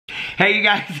Hey you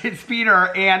guys, it's Peter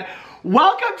and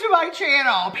welcome to my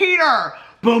channel. Peter,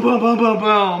 boom, boom, boom,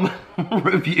 boom, boom,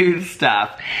 review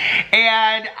stuff.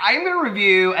 And I'm gonna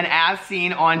review an as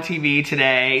seen on TV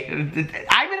today.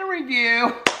 I'm gonna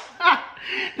review,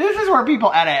 this is where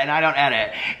people edit and I don't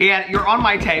edit. And you're on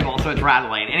my table, so it's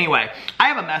rattling. Anyway, I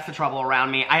have a mess of trouble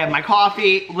around me. I have my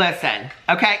coffee. Listen,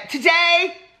 okay,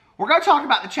 today, we're going to talk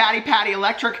about the Chatty Patty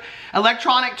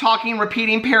electronic talking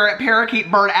repeating parrot parakeet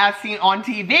bird as seen on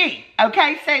TV.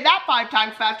 Okay, say that 5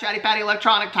 times fast. Chatty Patty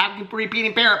electronic talking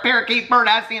repeating parrot parakeet bird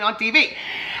as seen on TV.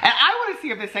 And I want to see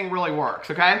if this thing really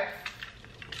works, okay?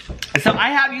 So I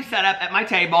have you set up at my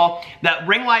table. The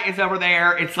ring light is over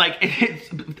there. It's like,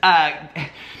 it's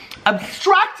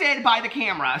obstructed by the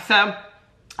camera. So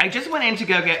I just went in to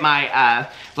go get my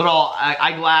little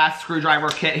eyeglass screwdriver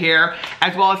kit here,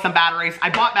 as well as some batteries. I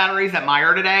bought batteries at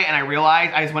Meijer today, and I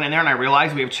just went in there and I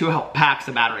realized we have 2 packs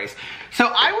of batteries.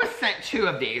 So I was sent 2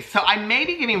 of these. So I may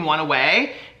be giving one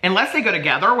away, unless they go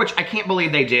together, which I can't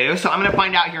believe they do. So I'm gonna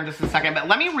find out here in just a second, but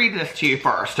let me read this to you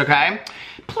first, okay?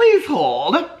 Please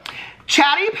hold.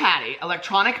 Chatty Patty,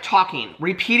 electronic talking,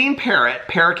 repeating parrot,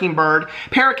 parakeet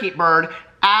bird,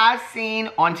 as seen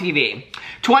on TV.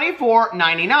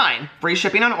 $24.99. Free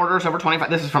shipping on orders over $25.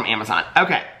 This is from Amazon.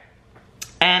 Okay.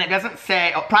 And it doesn't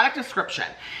say, oh, product description.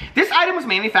 This item was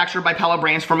manufactured by Pello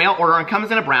Brands for mail order and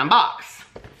comes in a brown box.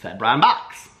 Said brown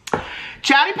box.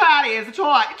 Chatty Patty is a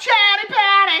toy. Chatty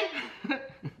Patty!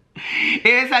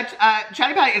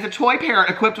 Chatty Patty is a toy parrot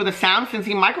equipped with a sound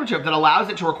sensing microchip that allows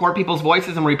it to record people's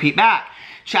voices and repeat back.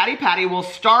 Chatty Patty will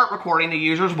start recording the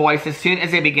user's voice as soon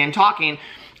as they begin talking,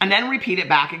 and then repeat it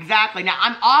back exactly. Now,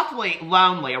 I'm awfully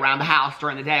lonely around the house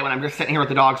during the day when I'm just sitting here with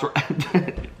the dogs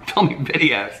filming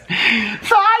videos.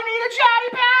 So I need a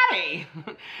Chatty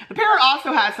Patty. The parrot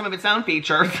also has some of its own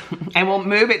features and will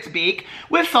move its beak,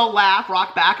 whistle, laugh,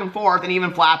 rock back and forth, and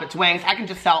even flap its wings. I can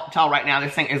just tell right now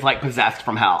this thing is like possessed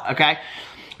from hell, okay?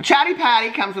 Chatty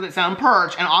Patty comes with its own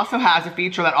perch and also has a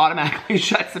feature that automatically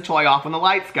shuts the toy off when the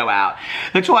lights go out.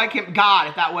 The toy can, God,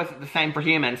 if that wasn't the same for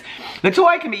humans. The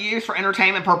toy can be used for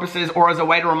entertainment purposes or as a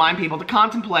way to remind people to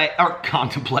contemplate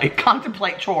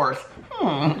chores.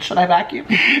 Should I vacuum?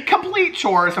 Complete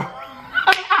chores.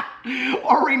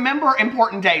 Or remember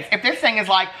important dates. If this thing is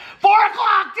like, 4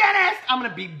 o'clock, dentist, I'm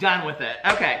gonna be done with it.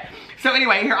 Okay, so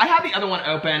anyway, here, I have the other one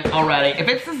open already. If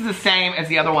this is the same as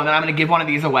the other one, then I'm gonna give one of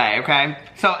these away, okay?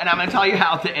 So, and I'm gonna tell you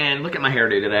how to end. Look at my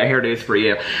hairdo today. Hairdo's for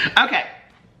you. Okay,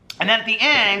 and then at the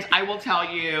end, I will tell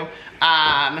you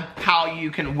how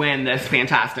you can win this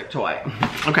fantastic toy.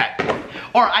 Okay,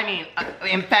 or I mean,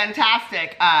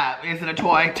 fantastic, is it a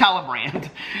toy?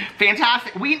 Telebrand.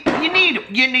 Fantastic, you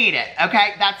need it,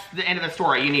 okay? That's the end of the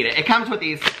story, you need it. It comes with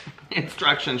these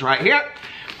instructions right here.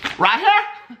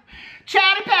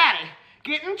 Chatty Patty,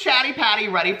 getting Chatty Patty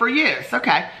ready for use.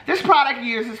 Okay, this product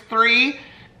uses 3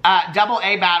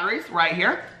 AA batteries right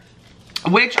here,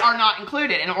 which are not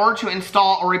included in order to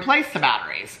install or replace the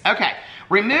batteries. Okay,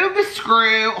 remove the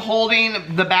screw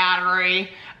holding the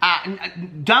battery.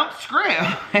 Don't screw.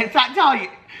 It's not telling you.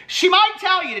 She might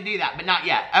tell you to do that, but not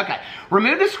yet. Okay,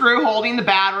 remove the screw holding the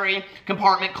battery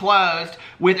compartment closed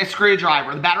with a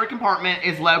screwdriver. The battery compartment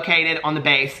is located on the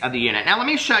base of the unit. Now let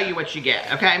me show you what you get,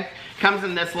 okay? Comes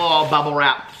in this little bubble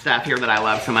wrap stuff here that I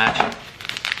love so much.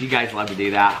 You guys love to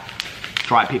do that.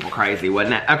 Drive people crazy,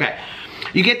 wouldn't it? Okay,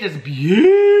 you get this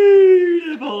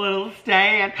beautiful little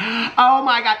stand. Oh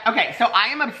my God, okay, so I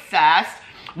am obsessed.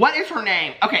 What is her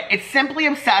name? Okay, it's Simply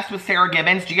Obsessed with Sarah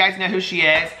Gibbons. Do you guys know who she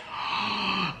is?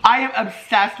 I am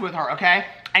obsessed with her, okay?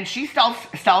 And she sells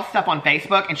stuff on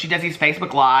Facebook, and she does these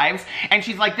Facebook Lives, and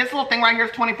she's like, this little thing right here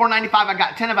is $24.95. I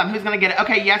got 10 of them. Who's gonna get it?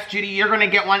 Okay, yes, Judy, you're gonna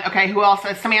get one. Okay, who else?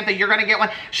 Samantha, you're gonna get one.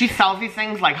 She sells these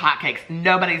things like hotcakes.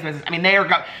 Nobody's business. I mean,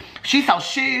 she sells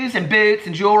shoes and boots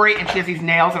and jewelry, and she has these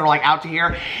nails that are like out to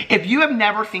here. If you have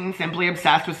never seen Simply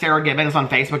Obsessed with Sarah Gibbons on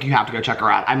Facebook, you have to go check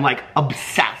her out. I'm like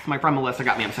obsessed. My friend Melissa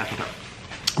got me obsessed with her.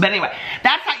 But anyway,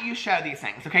 that's how you show these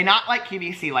things, okay? Not like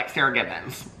QVC, like Sarah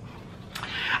Gibbons.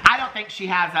 I don't think she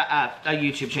has a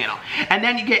YouTube channel. And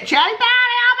then you get Chatty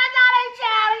Patty. Oh my God, hey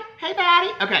Chatty. Hey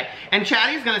Patty. Okay, and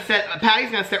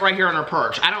Patty's gonna sit right here on her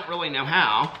perch. I don't really know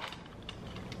how.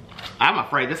 I'm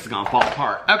afraid this is gonna fall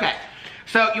apart. Okay,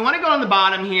 so you wanna go on the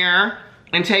bottom here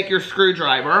and take your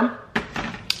screwdriver.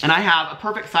 And I have a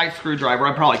perfect size screwdriver.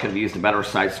 I probably could have used a better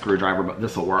size screwdriver, but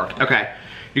this will work. Okay,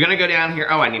 you're gonna go down here.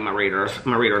 Oh, I need my readers.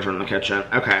 My readers are in the kitchen.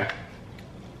 Okay.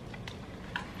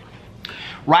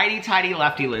 Righty-tighty,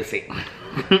 lefty-loosey.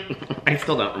 I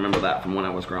still don't remember that from when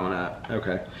I was growing up.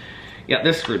 Okay. Yeah,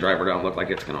 this screwdriver don't look like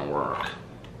it's gonna work.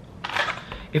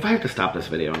 If I have to stop this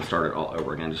video and start it all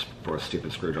over again just for a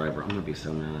stupid screwdriver, I'm gonna be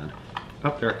so mad.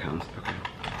 Oh, there it comes. Okay.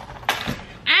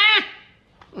 Ah!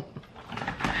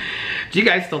 Do you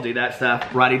guys still do that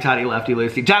stuff? Righty tighty, lefty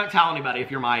loosey. Don't tell anybody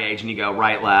if you're my age and you go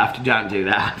right left. Don't do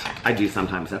that. I do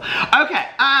sometimes though. Okay,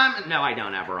 no I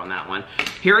don't ever on that one.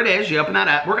 Here it is, you open that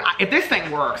up. If this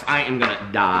thing works, I am gonna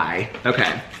die.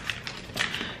 Okay.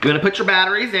 You're gonna put your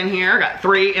batteries in here. Got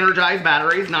 3 Energized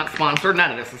batteries, not sponsored.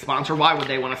 None of this is sponsored. Why would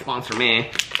they wanna sponsor me?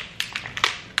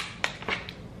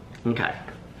 Okay.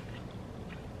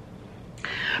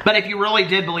 But if you really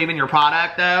did believe in your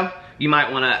product though, you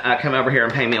might want to come over here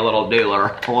and pay me a little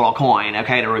doollar, a little coin,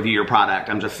 okay, to review your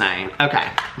product. I'm just saying. Okay.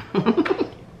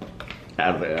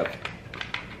 How's it?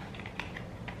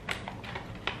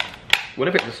 What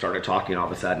if it just started talking all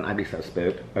of a sudden? I'd be so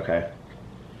spooked. Okay.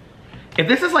 If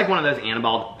this is like one of those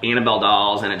Annabelle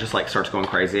dolls and it just like starts going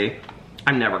crazy,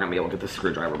 I'm never going to be able to get this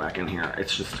screwdriver back in here.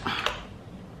 It's just...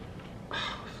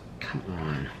 come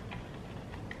on.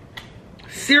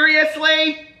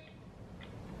 Seriously?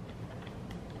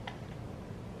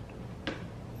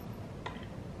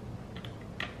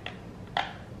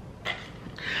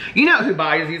 You know who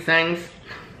buys these things?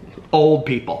 Old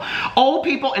people. Old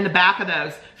people in the back of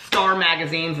those Star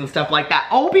magazines and stuff like that.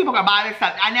 Old people gonna buy this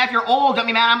stuff. I know if you're old, don't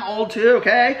be mad, I'm old too,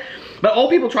 okay? But old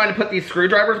people trying to put these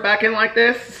screwdrivers back in like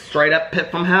this, straight up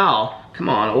pit from hell. Come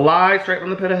on, a lie straight from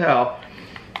the pit of hell.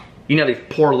 You know these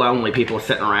poor lonely people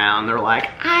sitting around, they're like,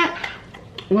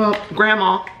 well,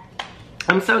 Grandma,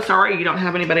 I'm so sorry you don't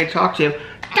have anybody to talk to.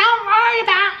 Don't worry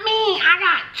about me, I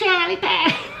got Chatty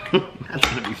Patty. That's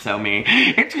gonna be so me.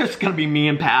 It's just gonna be me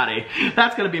and Patty.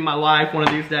 That's gonna be my life one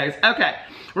of these days. Okay,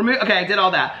 okay, I did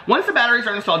all that. Once the batteries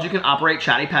are installed, you can operate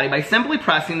Chatty Patty by simply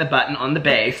pressing the button on the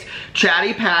base.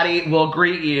 Chatty Patty will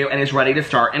greet you and is ready to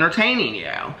start entertaining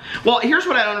you. Well, here's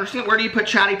what I don't understand. Where do you put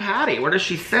Chatty Patty? Where does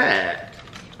she sit?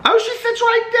 Oh, she sits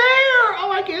right there. Oh,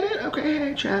 I get it. Okay,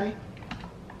 hey, Chatty.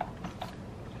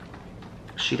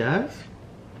 She does?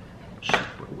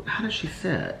 How does she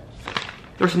sit?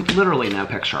 There's literally no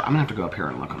picture. I'm gonna have to go up here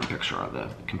and look on the picture of the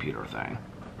computer thing.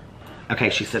 Okay,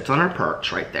 she sits on her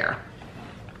perch right there.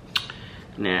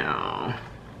 Now,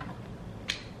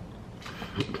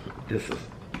 this is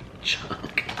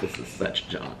junk. This is such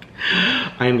junk.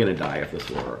 I am gonna die if this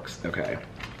works. Okay.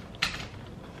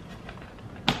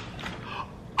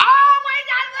 Oh my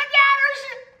God, look at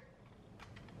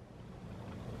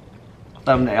her!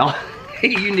 Thumbnail.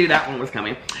 You knew that one was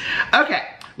coming. Okay.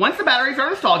 Once the batteries are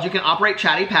installed, you can operate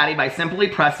Chatty Patty by simply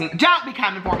pressing... Don't be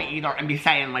coming for me either and be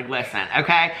saying, like, listen,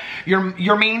 okay?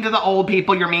 You're mean to the old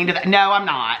people. You're mean to the... No, I'm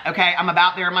not, okay? I'm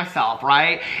about there myself,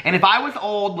 right? And if I was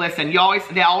old, listen, they always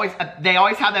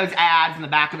have those ads in the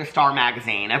back of the Star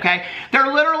magazine, okay?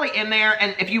 They're literally in there,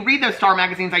 and if you read those Star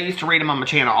magazines, I used to read them on my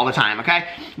channel all the time, okay?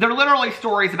 They're literally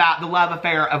stories about the love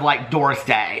affair of, like, Doris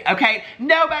Day, okay?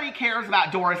 Nobody cares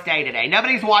about Doris Day today.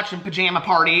 Nobody's watching Pajama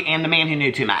Party and The Man Who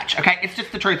Knew Too Much, okay? It's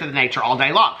just the truth of the nature all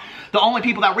day long. The only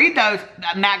people that read those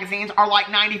magazines are like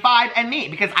 95 and me,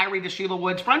 because I read the Sheila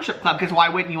Woods Friendship Club, because why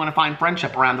wouldn't you want to find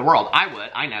friendship around the world? I would.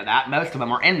 I know that. Most of them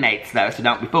are inmates though, so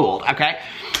don't be fooled, okay?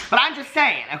 But I'm just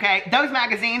saying, okay, those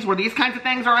magazines where these kinds of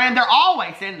things are in, they're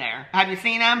always in there. Have you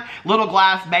seen them? Little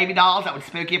glass baby dolls that would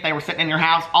spook you if they were sitting in your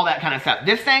house, all that kind of stuff.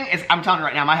 This thing is, I'm telling you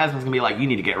right now, my husband's gonna be like, you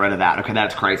need to get rid of that. Okay,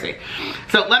 that's crazy.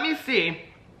 So let me see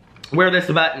where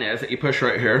this button is that you push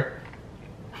right here.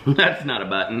 That's not a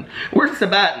button. Where's the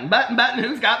button? Button,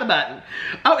 who's got the button?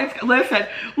 Oh, listen,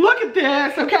 look at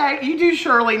this, okay? You do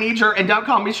surely need your, and don't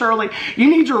call me Shirley, you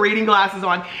need your reading glasses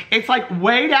on. It's like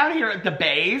way down here at the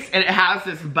base, and it has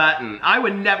this button. I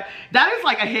would never, that is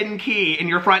like a hidden key in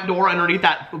your front door underneath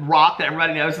that rock that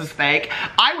everybody knows is fake.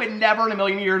 I would never in a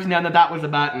million years know that that was a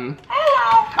button.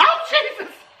 Hello. Oh,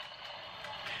 Jesus.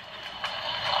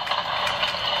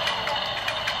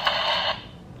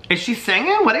 Is she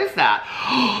singing? What is that?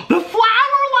 The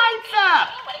flower lights up!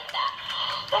 What is that?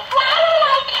 The flower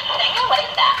lights singing? What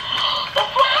is that? The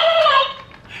flower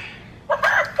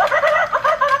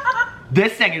lights.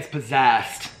 This thing is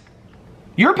possessed.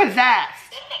 You're possessed.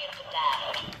 This thing is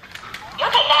possessed.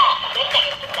 You're possessed. This thing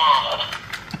is possessed.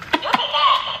 You're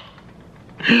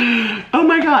possessed. Oh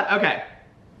my God, okay.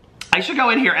 I should go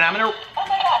in here and I'm gonna... Oh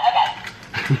my God, okay.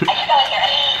 I should go in here.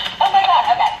 Oh my God,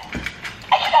 okay.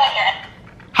 I should go in here.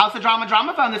 House of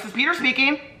Drama phone, this is Peter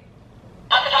speaking.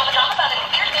 House of Drama phone, this is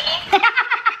Peter speaking.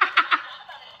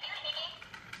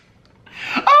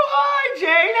 Oh, hi,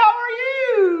 Jane, how are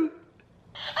you?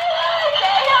 Hi,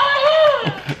 Jane, how are you?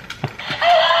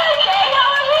 Hi, Jane, how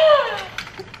are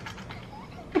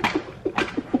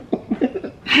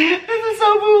you? This is so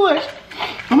foolish.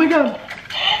 Oh my God.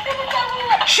 This is so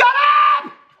foolish. Shut up!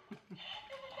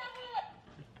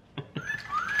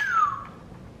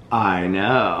 I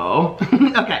know.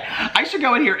 Okay, I should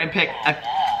go in here and pick a...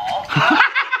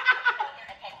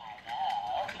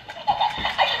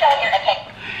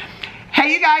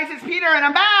 Hey you guys, it's Peter and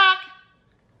I'm back.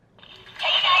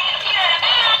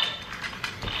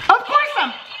 Of course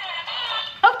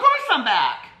I'm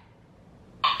back.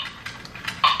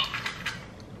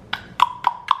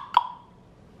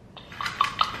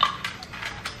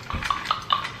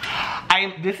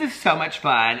 This is so much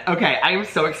fun. Okay, I am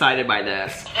so excited by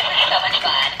this. This is so much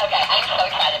fun. Okay, I am so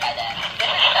excited by this. This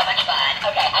is so much fun.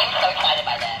 Okay, I am so excited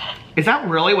by this. Is that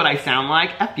really what I sound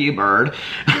like? F you, bird.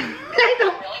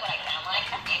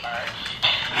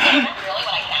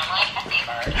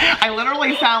 I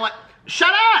literally sound like,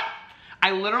 shut up!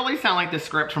 I literally sound like the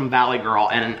script from Valley Girl,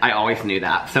 and I always knew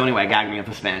that. So anyway, gag me with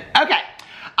a spin. Okay,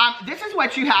 this is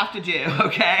what you have to do,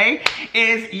 okay?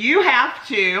 Is you have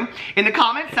to, in the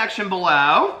comment section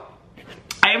below,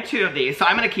 I have 2 of these, so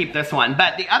I'm gonna keep this one.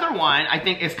 But the other one, I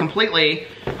think, is completely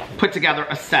put together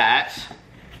a set.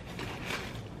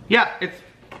 Yeah, it's,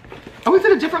 oh, is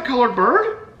it a different colored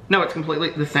bird? No, it's completely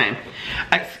the same.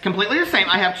 It's completely the same.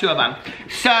 I have 2 of them.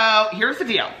 So here's the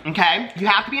deal, okay? You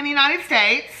have to be in the United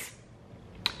States.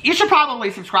 You should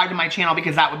probably subscribe to my channel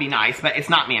because that would be nice, but it's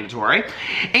not mandatory.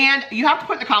 And you have to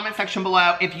put in the comment section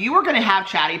below, if you were gonna have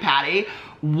Chatty Patty,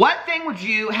 what thing would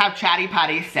you have Chatty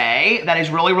Patty say that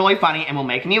is really, really funny and will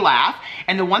make me laugh?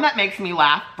 And the one that makes me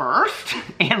laugh first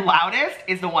and loudest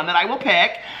is the one that I will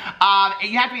pick.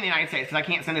 You have to be in the United States because I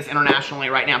can't send this internationally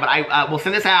right now, but I will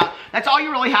send this out. That's all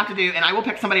you really have to do, and I will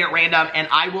pick somebody at random and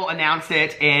I will announce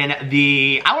it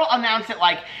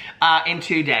like in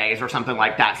 2 days or something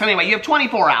like that. So anyway, you have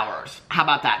 24 hours. How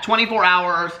about that? 24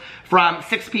 hours from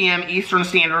 6 p.m. Eastern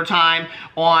Standard Time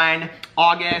on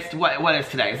August, what is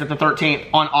today? Is it the 13th?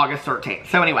 On August 13th.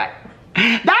 So anyway,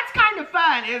 that's kind of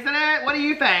fun, isn't it? What do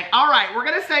you think? All right, we're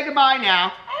gonna say goodbye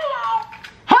now. Hello.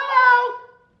 Hello.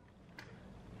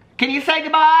 Can you say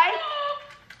goodbye? Hello.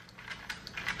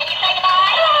 Can you say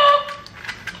goodbye? Hello.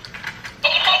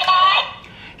 Can you say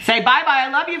goodbye? Say bye-bye, I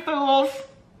love you, fools.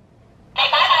 Say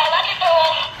bye-bye, I love you,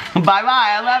 fools. Bye-bye,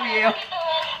 I love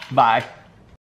you. Bye.